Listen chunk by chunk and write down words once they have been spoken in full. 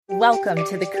Welcome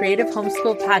to the Creative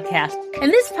Homeschool Podcast. In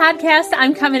this podcast,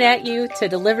 I'm coming at you to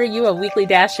deliver you a weekly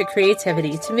dash of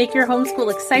creativity to make your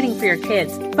homeschool exciting for your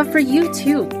kids, but for you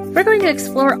too. We're going to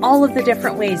explore all of the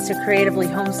different ways to creatively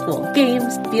homeschool: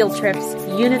 games, field trips,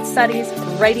 unit studies,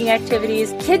 writing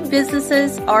activities, kid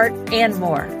businesses, art, and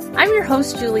more. I'm your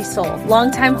host, Julie Soul,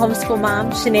 longtime homeschool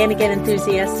mom, shenanigan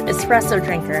enthusiast, espresso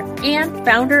drinker, and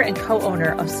founder and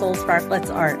co-owner of Soul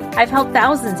Sparklets Art. I've helped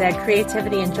thousands add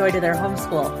creativity and joy to their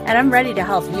homeschool, and I'm ready to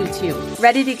help you too.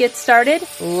 Ready to get started?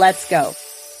 Let's go.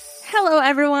 Hello,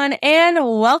 everyone, and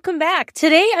welcome back.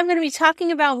 Today, I'm going to be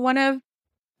talking about one of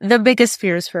the biggest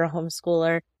fears for a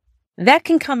homeschooler that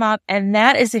can come up, and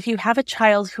that is if you have a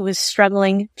child who is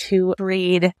struggling to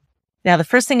read. Now, the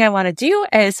first thing I want to do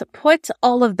is put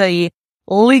all of the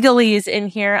legalese in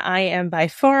here. I am by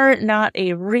far not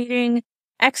a reading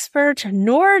expert,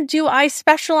 nor do I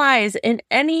specialize in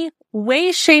any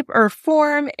way, shape, or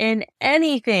form in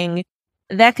anything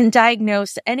that can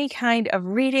diagnose any kind of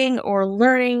reading or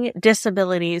learning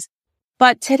disabilities.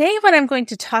 But today, what I'm going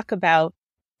to talk about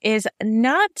is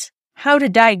not how to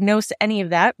diagnose any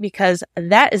of that, because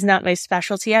that is not my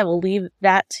specialty. I will leave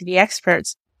that to the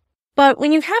experts. But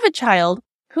when you have a child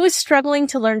who is struggling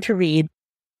to learn to read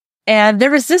and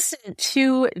they're resistant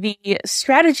to the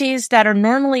strategies that are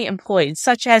normally employed,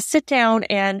 such as sit down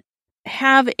and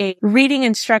have a reading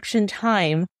instruction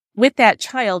time with that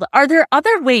child, are there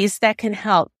other ways that can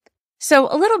help? So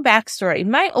a little backstory.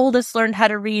 My oldest learned how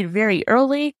to read very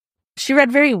early. She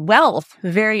read very well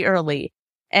very early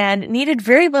and needed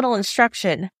very little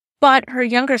instruction. But her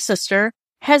younger sister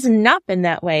has not been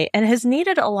that way and has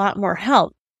needed a lot more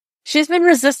help. She's been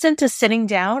resistant to sitting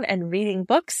down and reading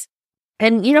books.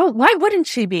 And, why wouldn't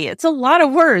she be? It's a lot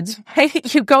of words,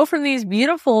 right? You go from these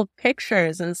beautiful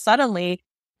pictures and suddenly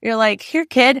you're like, here,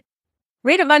 kid,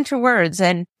 read a bunch of words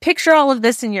and picture all of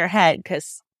this in your head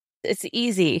because it's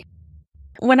easy.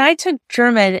 When I took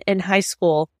German in high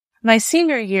school, my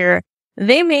senior year,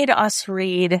 they made us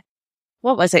read,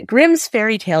 what was it? Grimm's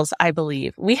Fairy Tales, I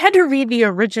believe. We had to read the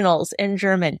originals in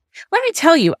German. Let me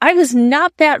tell you, I was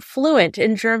not that fluent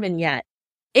in German yet.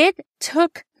 It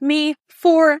took me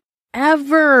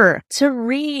forever to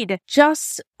read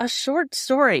just a short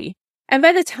story. And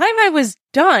by the time I was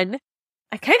done,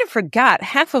 I kind of forgot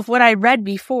half of what I read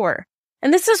before.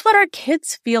 And this is what our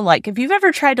kids feel like. If you've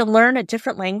ever tried to learn a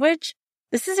different language,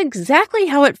 this is exactly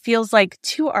how it feels like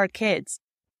to our kids.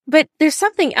 But there's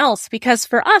something else, because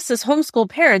for us as homeschool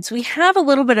parents, we have a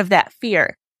little bit of that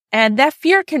fear. And that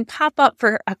fear can pop up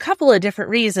for a couple of different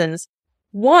reasons.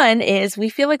 One is we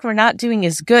feel like we're not doing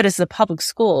as good as the public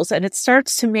schools, and it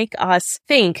starts to make us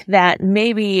think that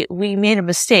maybe we made a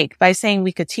mistake by saying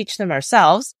we could teach them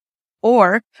ourselves,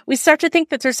 or we start to think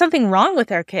that there's something wrong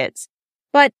with our kids.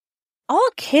 But all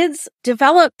kids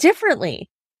develop differently.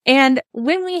 And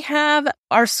when we have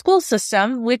our school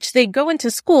system, which they go into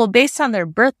school based on their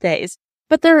birthdays,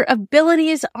 but their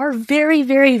abilities are very,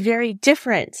 very, very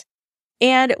different.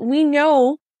 And we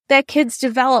know that kids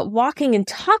develop walking and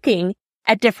talking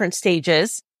at different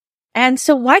stages. And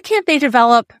so why can't they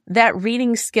develop that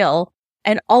reading skill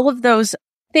and all of those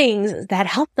things that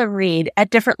help them read at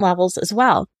different levels as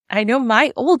well? I know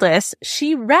my oldest,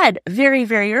 she read very,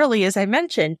 very early, as I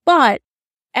mentioned, but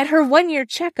at her 1-year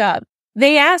checkup,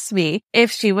 they asked me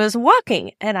if she was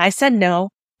walking, and I said no.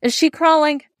 Is she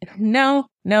crawling? No.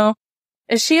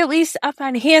 Is she at least up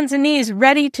on hands and knees,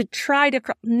 ready to try to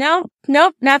crawl? No,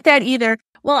 not that either.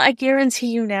 Well, I guarantee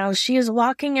you now, she is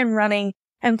walking and running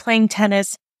and playing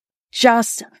tennis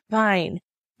just fine.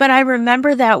 But I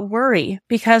remember that worry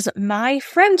because my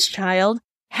friend's child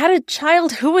had a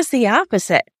child who was the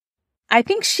opposite. I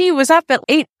think she was up at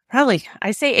 8, probably,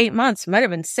 I say 8 months, might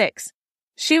have been 6.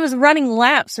 She was running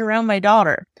laps around my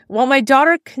daughter. While my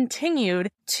daughter continued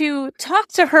to talk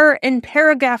to her in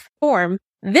paragraph form,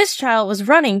 this child was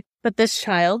running, but this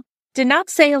child did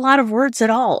not say a lot of words at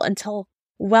all until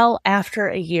well after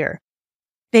a year.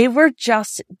 They were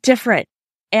just different.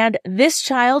 And this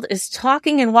child is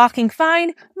talking and walking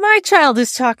fine. My child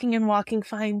is talking and walking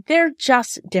fine. They're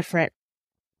just different.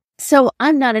 So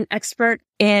I'm not an expert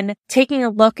in taking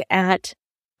a look at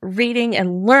reading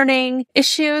and learning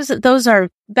issues. Those are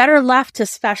better left to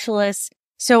specialists.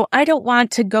 So I don't want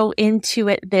to go into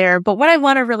it there. But what I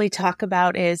want to really talk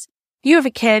about is you have a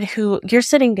kid who you're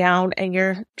sitting down and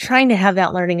you're trying to have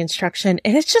that learning instruction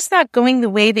and it's just not going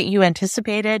the way that you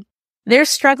anticipated. They're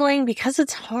struggling because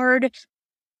it's hard.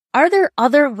 Are there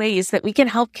other ways that we can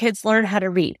help kids learn how to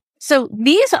read? So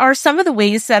these are some of the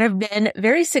ways that have been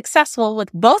very successful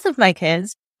with both of my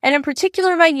kids, and in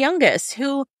particular my youngest,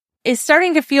 who is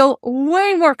starting to feel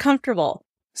way more comfortable.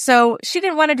 So she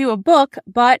didn't want to do a book,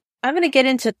 but I'm going to get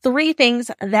into 3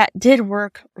 things that did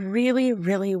work really,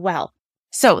 really well.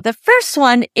 So the first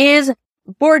one is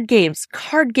board games,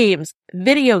 card games,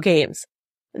 video games.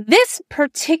 This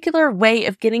particular way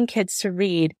of getting kids to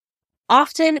read,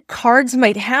 often cards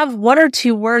might have 1 or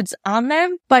 2 words on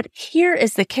them, but here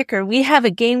is the kicker. We have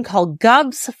a game called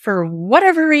Gubs. For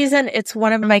whatever reason, it's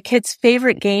one of my kids'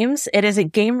 favorite games. It is a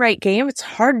Gamewright game. It's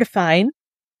hard to find.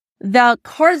 The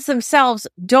cards themselves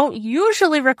don't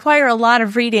usually require a lot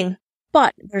of reading,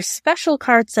 but there's special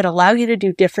cards that allow you to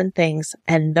do different things,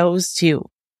 and those do.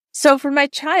 So for my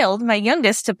child, my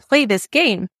youngest, to play this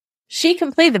game, she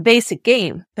can play the basic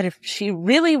game, but if she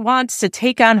really wants to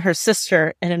take on her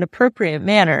sister in an appropriate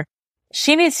manner,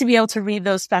 she needs to be able to read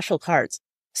those special cards.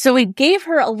 So we gave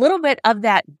her a little bit of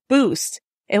that boost.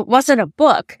 It wasn't a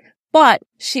book, but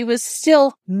she was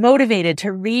still motivated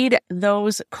to read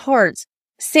those cards.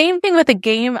 Same thing with a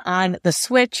game on the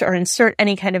Switch, or insert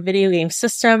any kind of video game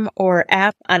system or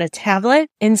app on a tablet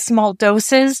in small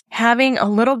doses. Having a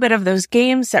little bit of those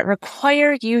games that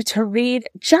require you to read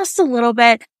just a little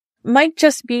bit might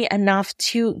just be enough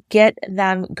to get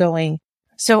them going.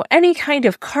 So any kind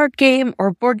of card game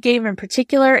or board game in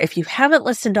particular, if you haven't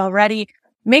listened already,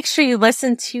 make sure you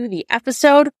listen to the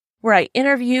episode where I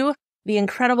interview the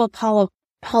incredible Paula.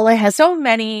 Paula has so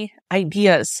many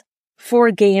ideas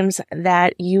for games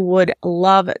that you would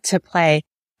love to play.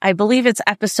 I believe it's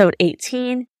episode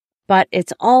 18, but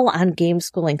it's all on game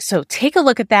schooling. So take a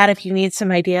look at that if you need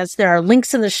some ideas. There are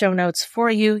links in the show notes for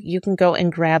you. You can go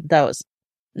and grab those.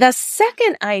 The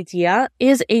second idea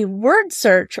is a word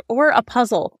search or a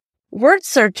puzzle. Word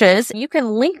searches, you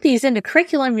can link these into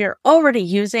curriculum you're already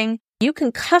using. You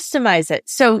can customize it.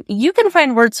 So you can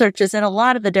find word searches in a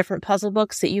lot of the different puzzle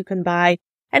books that you can buy,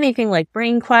 anything like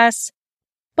Brain Quest.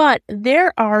 But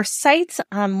there are sites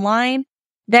online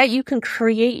that you can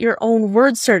create your own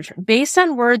word search based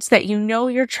on words that you know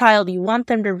your child, you want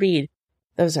them to read.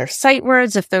 Those are sight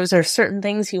words. If those are certain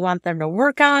things you want them to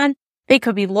work on, they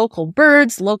could be local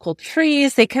birds, local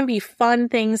trees. They can be fun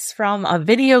things from a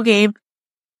video game.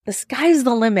 The sky's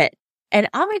the limit. And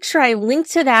I'll make sure I link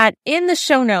to that in the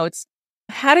show notes,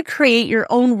 how to create your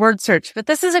own word search. But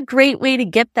this is a great way to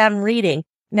get them reading.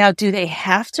 Now, do they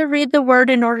have to read the word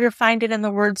in order to find it in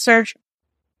the word search?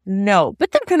 No,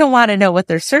 but they're going to want to know what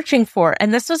they're searching for.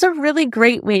 And this was a really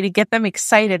great way to get them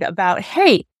excited about,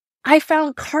 hey, I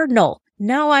found cardinal.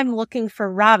 Now I'm looking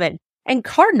for robin. And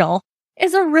cardinal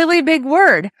is a really big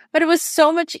word, but it was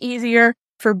so much easier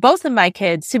for both of my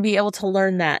kids to be able to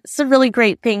learn that. It's a really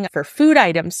great thing for food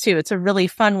items too. It's a really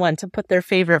fun one to put their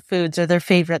favorite foods or their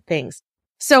favorite things.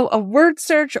 So a word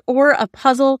search or a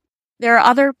puzzle. There are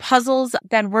other puzzles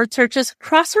than word searches.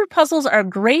 Crossword puzzles are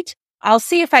great. I'll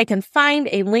see if I can find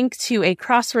a link to a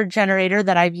crossword generator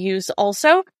that I've used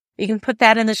also. You can put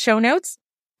that in the show notes.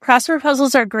 Crossword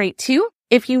puzzles are great too.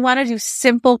 If you want to do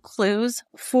simple clues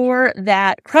for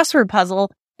that crossword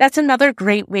puzzle, that's another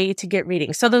great way to get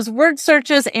reading. So those word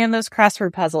searches and those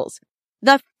crossword puzzles.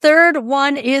 The third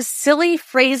one is silly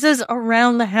phrases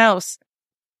around the house.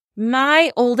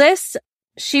 My oldest,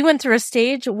 she went through a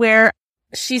stage where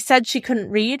she said she couldn't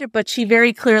read, but she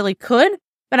very clearly could.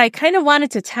 But I kind of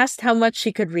wanted to test how much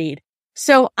she could read.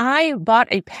 So I bought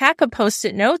a pack of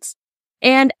Post-it notes,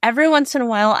 and every once in a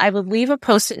while I would leave a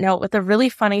Post-it note with a really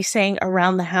funny saying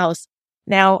around the house.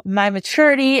 Now, my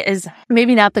maturity is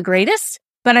maybe not the greatest,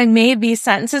 but I made these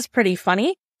sentences pretty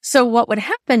funny. So what would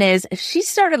happen is if she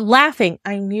started laughing,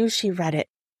 I knew she read it.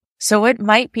 So it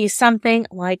might be something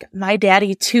like, my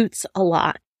daddy toots a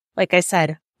lot. Like I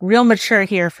said, real mature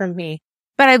here from me.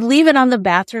 But I'd leave it on the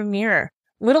bathroom mirror,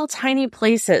 little tiny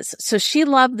places. So she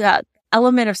loved that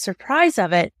element of surprise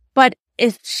of it. But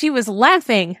if she was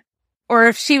laughing, or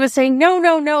if she was saying,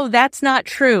 no, that's not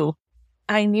true,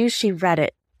 I knew she read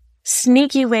it.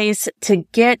 Sneaky ways to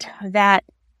get that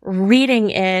reading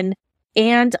in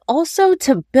and also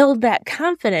to build that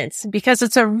confidence, because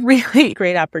it's a really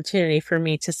great opportunity for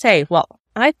me to say, well,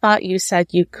 I thought you said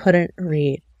you couldn't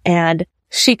read. And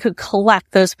she could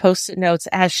collect those Post-it notes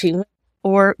as she went,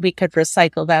 or we could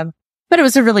recycle them. But it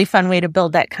was a really fun way to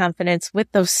build that confidence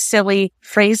with those silly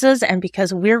phrases. And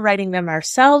because we're writing them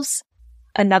ourselves,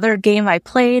 another game I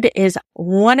played is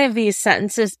one of these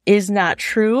sentences is not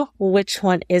true. Which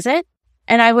one is it?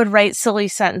 And I would write silly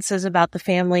sentences about the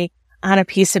family on a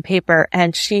piece of paper,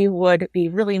 and she would be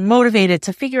really motivated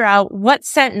to figure out what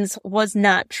sentence was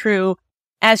not true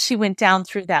as she went down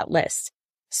through that list.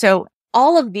 So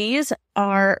all of these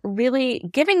are really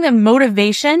giving them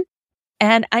motivation.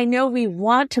 And I know we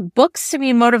want books to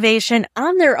be motivation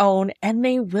on their own, and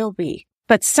they will be.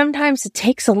 But sometimes it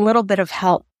takes a little bit of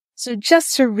help. So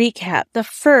just to recap, the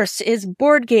first is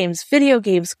board games, video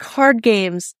games, card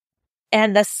games,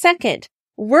 and the second,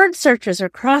 word searches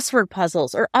or crossword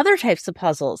puzzles or other types of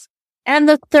puzzles. And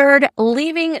the third,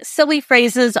 leaving silly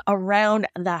phrases around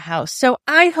the house. So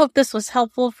I hope this was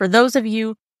helpful for those of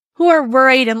you who are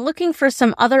worried and looking for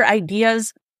some other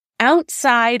ideas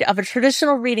outside of a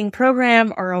traditional reading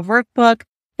program or a workbook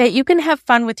that you can have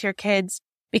fun with your kids,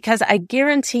 because I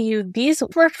guarantee you these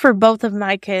worked for both of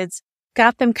my kids,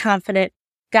 got them confident,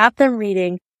 got them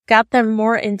reading, got them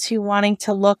more into wanting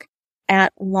to look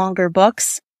at longer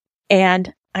books.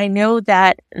 And I know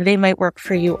that they might work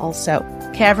for you also.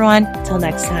 Okay, everyone, till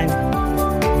next time.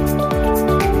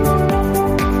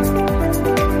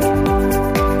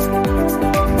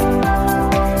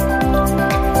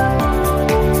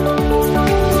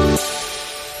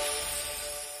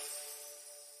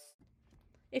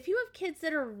 If you have kids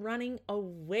that are running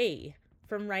away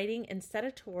from writing instead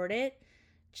of toward it,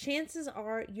 chances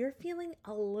are you're feeling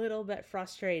a little bit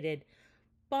frustrated.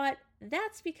 But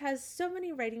that's because so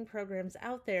many writing programs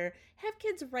out there have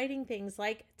kids writing things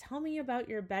like, tell me about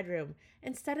your bedroom,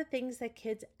 instead of things that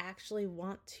kids actually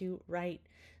want to write.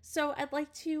 So I'd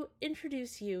like to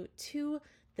introduce you to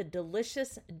the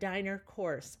Delicious Diner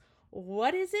course.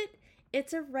 What is it?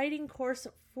 It's a writing course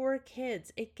for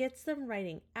kids. It gets them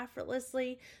writing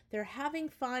effortlessly. They're having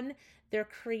fun. They're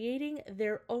creating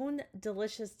their own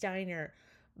delicious diner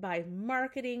by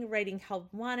marketing, writing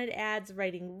help wanted ads,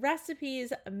 writing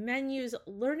recipes, menus,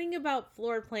 learning about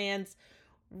floor plans,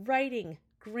 writing,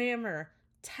 grammar,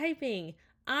 typing,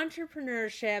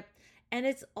 entrepreneurship, and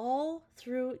it's all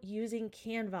through using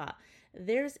Canva.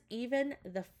 There's even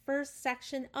the first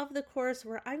section of the course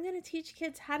where I'm going to teach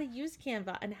kids how to use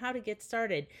Canva and how to get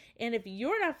started. And if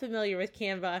you're not familiar with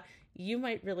Canva, you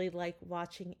might really like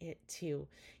watching it too.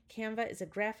 Canva is a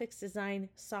graphics design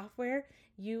software.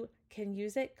 You can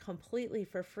use it completely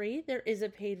for free. There is a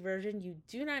paid version. You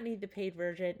do not need the paid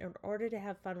version in order to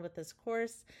have fun with this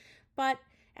course. But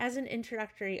as an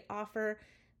introductory offer,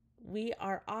 we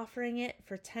are offering it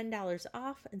for $10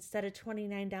 off instead of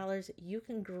 $29. You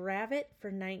can grab it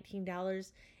for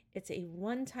 $19. It's a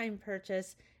one-time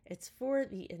purchase. It's for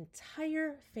the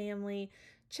entire family.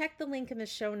 Check the link in the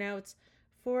show notes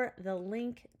for the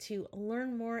link to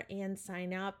learn more and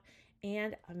sign up.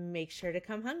 And make sure to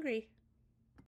come hungry.